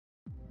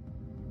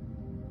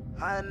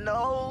I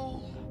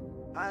know,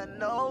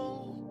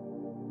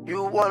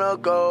 you wanna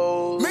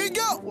go.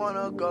 Migos,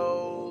 Wanna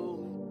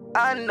go.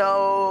 I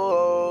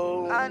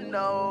know,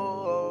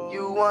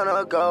 you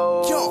wanna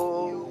go.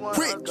 yo,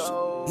 rich,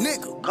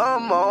 nigga.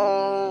 Come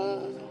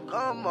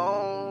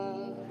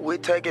on, we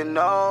taking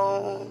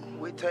on,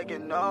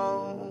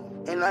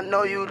 and I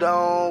know you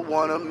don't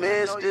wanna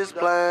miss this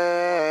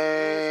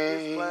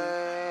plane.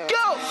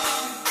 Go!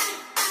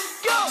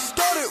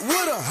 Started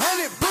with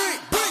 100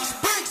 bricks.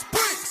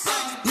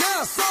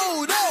 Now I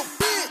sold out,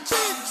 bitch.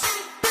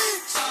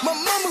 My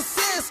mama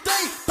said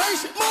stay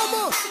patient,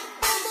 mama.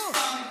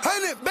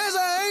 100 bands,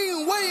 I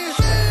ain't waiting.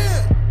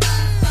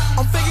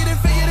 I'm figured it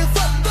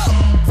fucked up.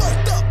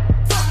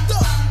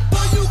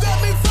 Boy, you got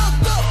me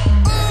fucked up.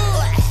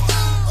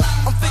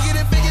 I'm figured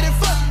it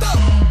fucked up.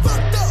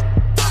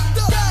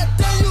 God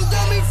damn, you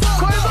got me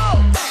fucked up.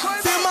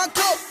 Fill my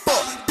cup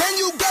up, then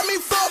you got me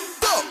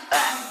fucked up.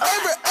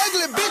 Every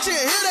ugly bitch in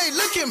here, they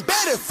looking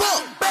bad as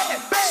fuck.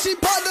 She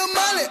popped the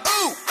molly,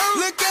 ooh,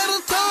 look at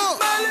her tongue.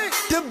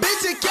 The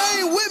bitch that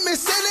came with me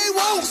said they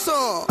want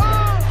some.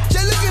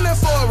 Just looking at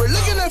forward,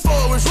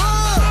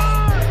 run.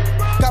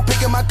 Got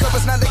picking my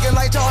covers, not looking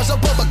like George or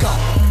Bubblegum.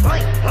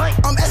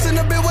 I'm asking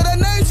a bitch what her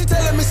name, she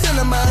telling me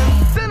cinnamon.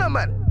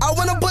 I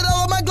wanna put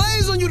all my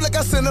glaze on you like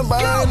a cinnamon.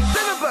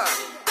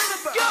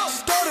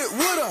 Started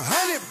with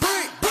 100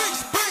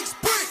 bricks.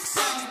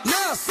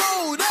 Now I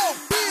sold out,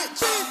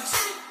 bitch.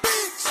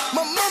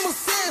 My mama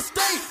said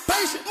stay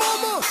patient,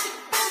 mama.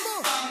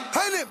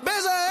 100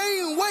 bands, I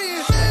ain't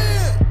waiting.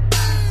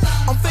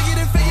 I'm figured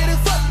it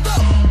fucked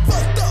up.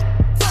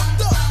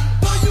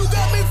 Boy, you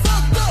got me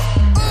fucked up.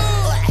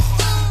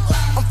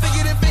 I'm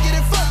figured it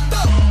fucked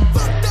up.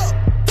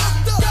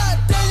 God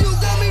damn, you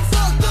got me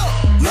fucked up.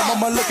 Now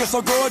mama looking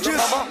so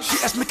gorgeous. She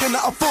asked me can I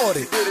afford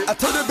it. I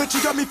told her bitch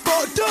you got me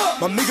fucked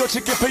up. My Migos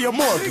chicken pay your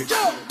mortgage.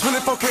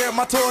 24K in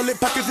my toilet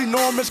pockets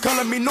enormous,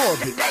 calling me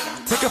Norbit.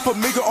 Take it for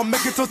Migos, I'm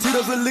making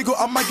tortillas illegal,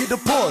 I might get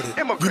deported.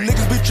 You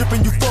niggas be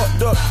tripping, you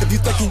fucked up. If you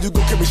thinking you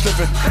gon' get me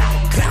slipping.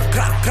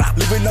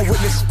 Leaving no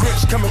witness,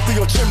 scripts coming through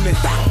your chimney.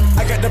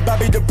 I got the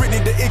Bobby, the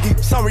Britney, the Iggy.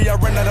 Sorry I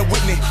ran out of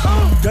Whitney.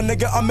 Young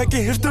nigga, I'm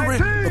making history.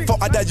 Before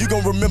I die, you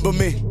gon' remember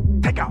me.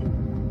 Take out.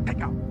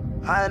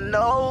 I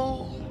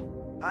know,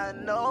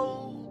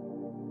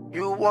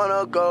 you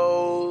wanna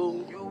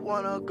go.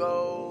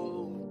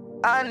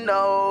 I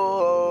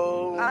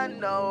know,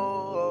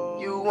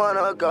 you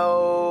wanna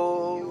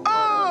go.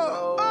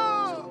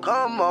 So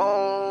come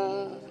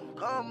on,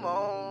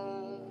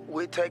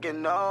 we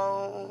taking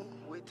on,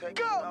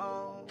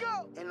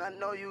 and I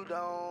know you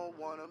don't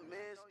wanna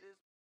miss this.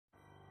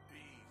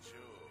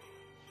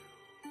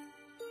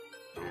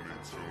 Looney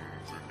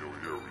Tunes in your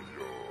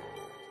area.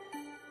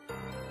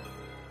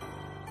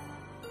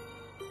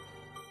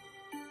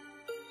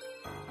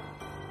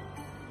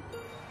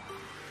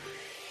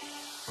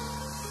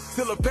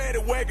 Till a paddy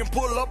wagon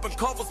pull up and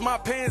covers my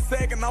pants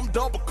sagging, I'm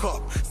double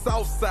cup.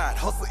 Southside,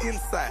 hustle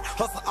inside,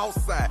 hustle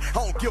outside. I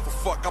don't give a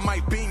fuck, I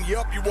might beam you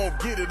up, you won't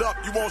get it up.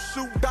 You won't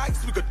shoot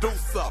dice, we could do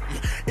something.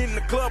 In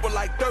the club with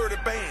like 30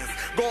 bands,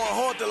 going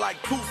hard to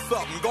like 2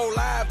 something. Go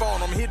live on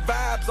them, hit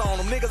vibes on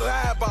them, niggas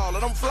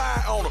eyeballing, I'm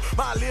fly on them.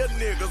 My little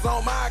niggas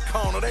on my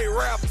corner, they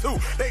rap too,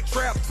 they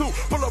trap too.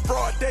 Pull up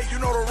broad day, you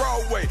know the raw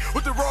way,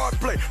 with the rod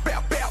play,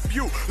 bap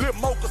you. Lil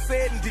Mocha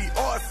said and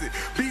D.W.A.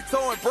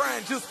 Beto and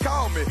Brian just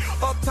called me.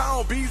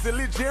 Uptown Beasley,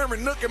 Lil Jeremy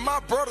Nook and my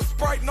brother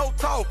Sprite, no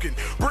talking.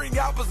 Bring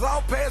apples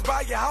out, pass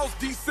by your house,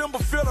 December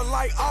feeling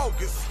like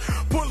August.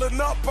 Pulling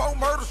up on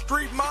Murder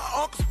Street, my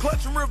uncle's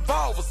clutching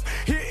revolvers.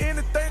 Hear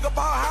anything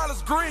about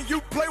Hollis Green,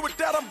 you play with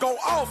that, I'm gon'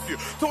 off you.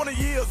 20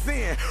 years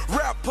in,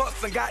 rap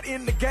hustling, got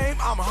in the game,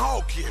 I'm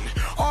hawking.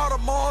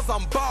 Audemars,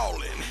 I'm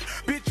ballin'.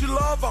 Bitch you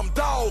love, I'm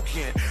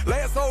dogging.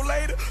 Last old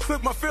lady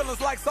took my feelings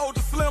like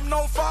Soldier Slim,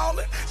 no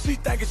falling. She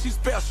thinking she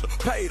special,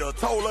 paid her,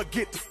 told her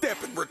get to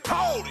steppin',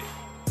 retarded.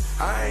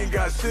 I ain't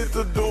got shit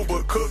to do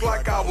but cook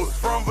like I was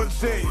from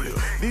Virginia.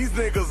 These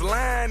niggas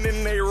lying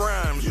in they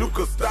rhymes, you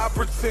could stop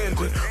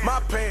pretending.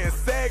 My pants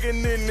sagging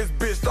in this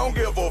bitch, don't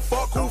give a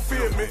fuck who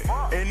feel me.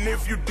 And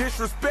if you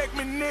disrespect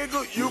me,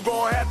 nigga, you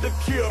gon' have to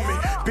kill me.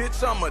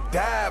 Bitch, I'ma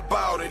die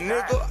about it,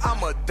 nigga,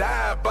 I'ma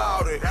die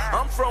about it.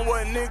 I'm from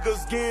where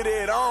niggas get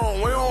it on,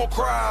 we don't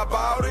cry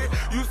about it.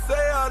 You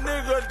say a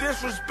nigga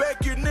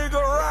disrespect you, nigga,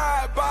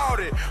 ride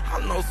about it. I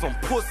know some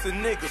pussy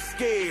niggas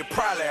scared,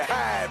 probably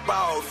hide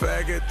about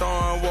faggot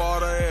throwing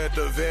water at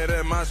the vet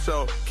at my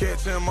show.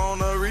 Catch him on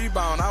the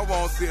rebound, I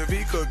won't see if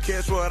he could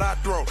catch what I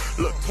throw.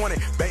 Look, 20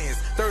 bands,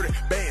 30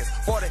 bands,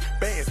 40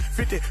 bands,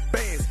 50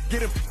 bands.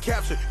 Get him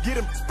captured, get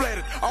him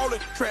splattered, all in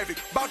traffic,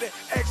 bout that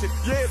action.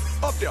 Yes,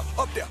 up there.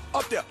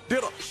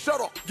 Did a shut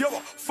up, give a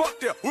fuck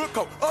there. We'll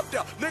come up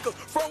there, niggas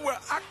from where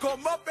I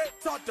come up at,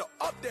 talk to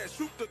up there,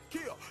 shoot to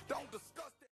kill. Don't